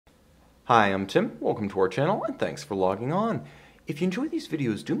Hi, I'm Tim. Welcome to our channel and thanks for logging on. If you enjoy these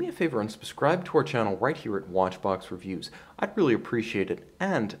videos, do me a favor and subscribe to our channel right here at Watchbox Reviews. I'd really appreciate it,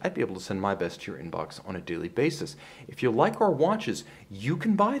 and I'd be able to send my best to your inbox on a daily basis. If you like our watches, you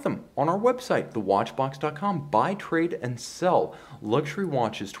can buy them on our website, thewatchbox.com. Buy, trade, and sell luxury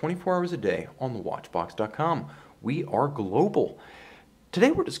watches 24 hours a day on thewatchbox.com. We are global. Today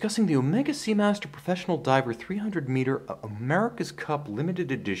we're discussing the Omega Seamaster Professional Diver 300m America's Cup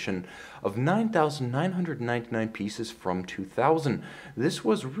limited edition of 9,999 pieces from 2000. This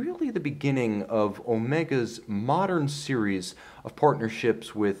was really the beginning of Omega's modern series of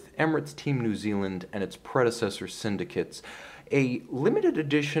partnerships with Emirates Team New Zealand and its predecessor syndicates. A limited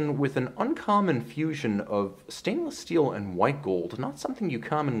edition with an uncommon fusion of stainless steel and white gold, not something you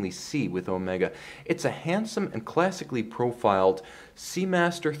commonly see with Omega. It's a handsome and classically profiled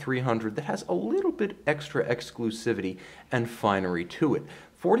Seamaster 300 that has a little bit extra exclusivity and finery to it.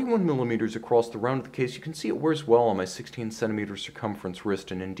 41 millimeters across the round of the case. You can see it wears well on my 16 centimeter circumference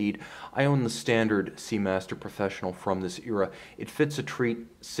wrist, and indeed, I own the standard Seamaster Professional from this era. It fits a treat.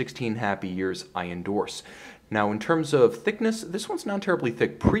 16 happy years, I endorse. Now, in terms of thickness, this one's not terribly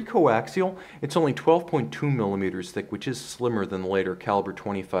thick. Pre-coaxial, it's only 12.2 millimeters thick, which is slimmer than the later caliber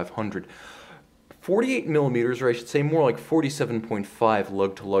 2500. 48 millimeters, or I should say more like 47.5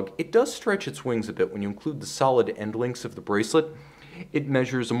 lug-to-lug. It does stretch its wings a bit when you include the solid end links of the bracelet. It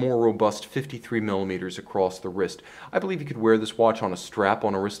measures a more robust 53 millimeters across the wrist. I believe you could wear this watch on a strap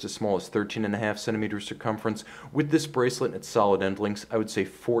on a wrist as small as 13.5 centimeters circumference. With this bracelet and its solid end links, I would say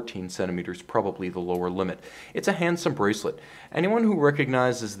 14 centimeters, probably the lower limit. It's a handsome bracelet. Anyone who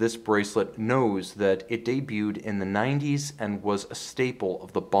recognizes this bracelet knows that it debuted in the 90s and was a staple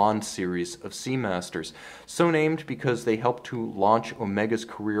of the Bond series of Seamasters. So named because they helped to launch Omega's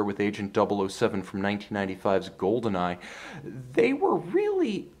career with Agent 007 from 1995's GoldenEye. They were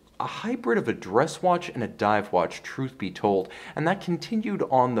really a hybrid of a dress watch and a dive watch, truth be told, and that continued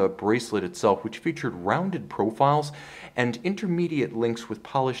on the bracelet itself, which featured rounded profiles and intermediate links with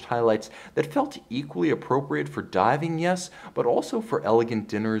polished highlights that felt equally appropriate for diving, yes, but also for elegant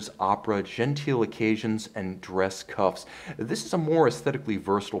dinners, opera, genteel occasions, and dress cuffs. This is a more aesthetically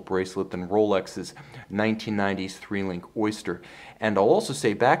versatile bracelet than Rolex's 1990s 3-link Oyster. And I'll also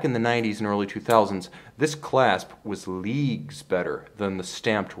say, back in the 90s and early 2000s, this clasp was leagues better than the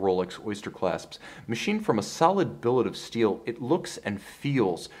stamped Rolex Oyster clasps. Machined from a solid billet of steel, it looks and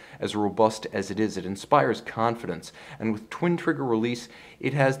feels as robust as it is. It inspires confidence, and with twin trigger release,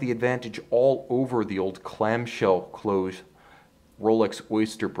 it has the advantage all over the old clamshell closed Rolex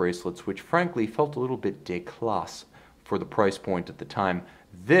Oyster bracelets, which frankly felt a little bit déclasse for the price point at the time.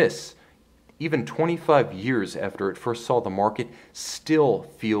 This, even 25 years after it first saw the market, still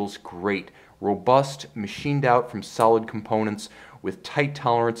feels great. Robust, machined out from solid components with tight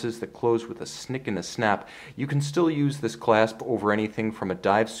tolerances that close with a snick and a snap. You can still use this clasp over anything from a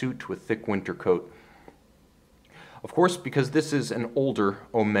dive suit to a thick winter coat. Of course, because this is an older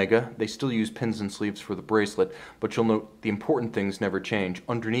Omega, they still use pins and sleeves for the bracelet, but you'll note the important things never change.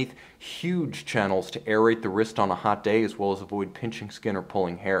 Underneath, huge channels to aerate the wrist on a hot day, as well as avoid pinching skin or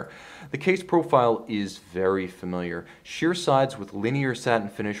pulling hair. The case profile is very familiar. Sheer sides with linear satin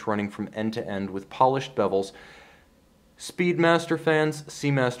finish running from end to end with polished bevels. Speedmaster fans,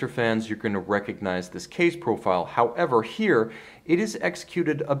 Seamaster fans, you're going to recognize this case profile. However, here, it is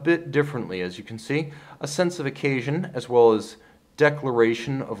executed a bit differently, as you can see. A sense of occasion, as well as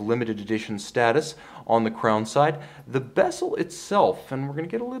declaration of limited edition status on the crown side. The bezel itself, and we're going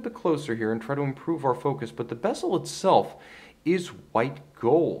to get a little bit closer here and try to improve our focus, but the bezel itself is white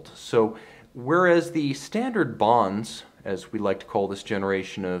gold. So, whereas the standard Bonds, as we like to call this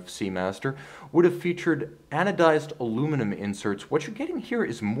generation of Seamaster, would have featured anodized aluminum inserts, what you're getting here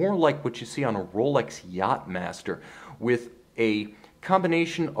is more like what you see on a Rolex Yachtmaster, with a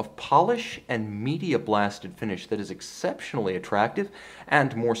combination of polish and media blasted finish that is exceptionally attractive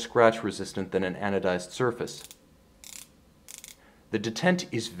and more scratch resistant than an anodized surface. The detent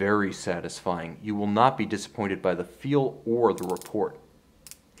is very satisfying. You will not be disappointed by the feel or the report.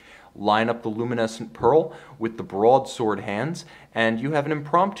 Line up the luminescent pearl with the broadsword hands, and you have an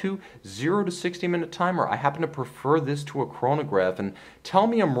impromptu 0 to 60 minute timer. I happen to prefer this to a chronograph, and tell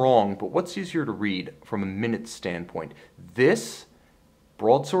me I'm wrong, but what's easier to read from a minute standpoint? This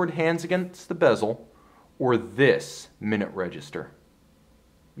broadsword hands against the bezel, or this minute register?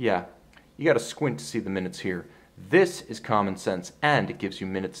 Yeah, you gotta squint to see the minutes here. This is common sense, and it gives you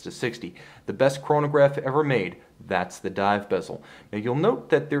minutes to 60. The best chronograph ever made, that's the dive bezel. Now you'll note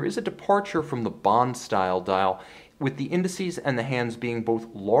that there is a departure from the Bond style dial, with the indices and the hands being both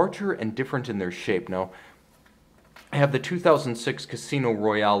larger and different in their shape. Now, I have the 2006 Casino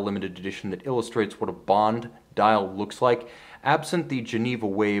Royale limited edition that illustrates what a Bond dial looks like. Absent the Geneva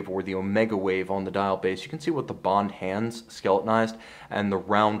wave or the Omega wave on the dial base, you can see what the Bond hands, skeletonized, and the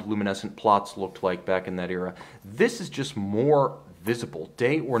round luminescent plots looked like back in that era. This is just more visible,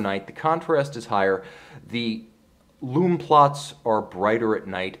 day or night. The contrast is higher. The lume plots are brighter at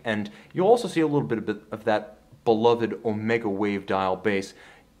night, and you'll also see a little bit of that beloved Omega wave dial base.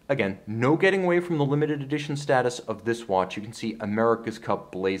 Again, no getting away from the limited edition status of this watch. You can see America's Cup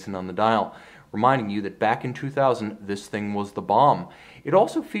blazing on the dial, reminding you that back in 2000, this thing was the bomb. It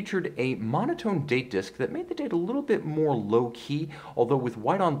also featured a monotone date disc that made the date a little bit more low-key, although with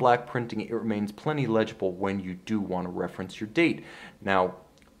white on black printing, it remains plenty legible when you do want to reference your date. Now,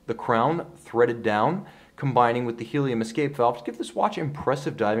 the crown threaded down, combining with the helium escape valve to give this watch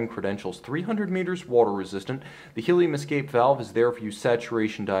impressive diving credentials. 300 meters water resistant. The helium escape valve is there for you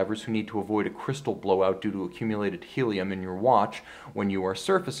saturation divers who need to avoid a crystal blowout due to accumulated helium in your watch when you are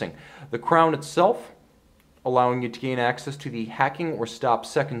surfacing. The crown itself, allowing you to gain access to the hacking or stop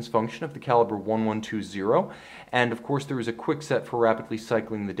seconds function of the caliber 1120, and of course there is a quick set for rapidly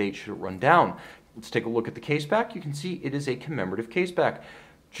cycling the date should it run down. Let's take a look at the case back. You can see it is a commemorative case back.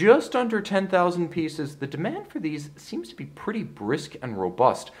 Just under 10,000 pieces, the demand for these seems to be pretty brisk and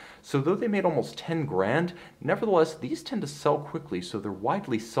robust. So though they made almost 10 grand, nevertheless, these tend to sell quickly, so they're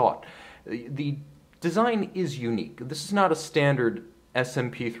widely sought. The design is unique. This is not a standard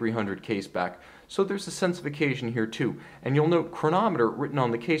SMP 300 caseback, so there's a sense of occasion here too. And you'll note chronometer written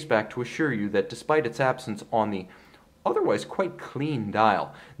on the caseback to assure you that despite its absence on the otherwise quite clean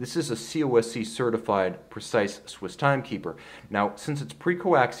dial, this is a COSC certified precise Swiss timekeeper. Now, since it's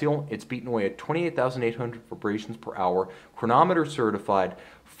pre-coaxial, it's beaten away at 28,800 vibrations per hour, chronometer certified,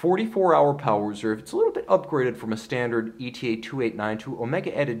 44-hour power reserve. It's a little bit upgraded from a standard ETA 2892.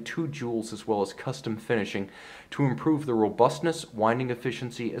 Omega added 2 jewels as well as custom finishing to improve the robustness, winding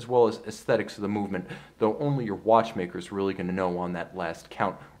efficiency, as well as aesthetics of the movement, though only your watchmaker is really going to know on that last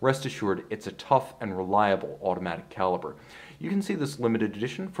count. Rest assured, it's a tough and reliable automatic caliber. You can see this limited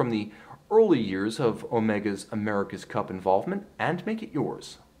edition from the early years of Omega's America's Cup involvement and make it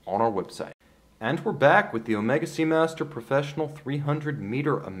yours on our website. And we're back with the Omega Seamaster Professional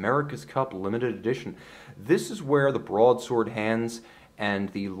 300-meter America's Cup Limited Edition. This is where the broadsword hands and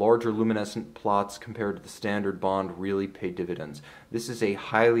the larger luminescent plots compared to the standard Bond really pay dividends. This is a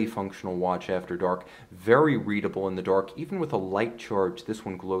highly functional watch after dark, very readable in the dark. Even with a light charge, this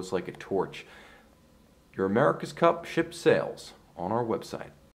one glows like a torch. Your America's Cup ships sails on our website.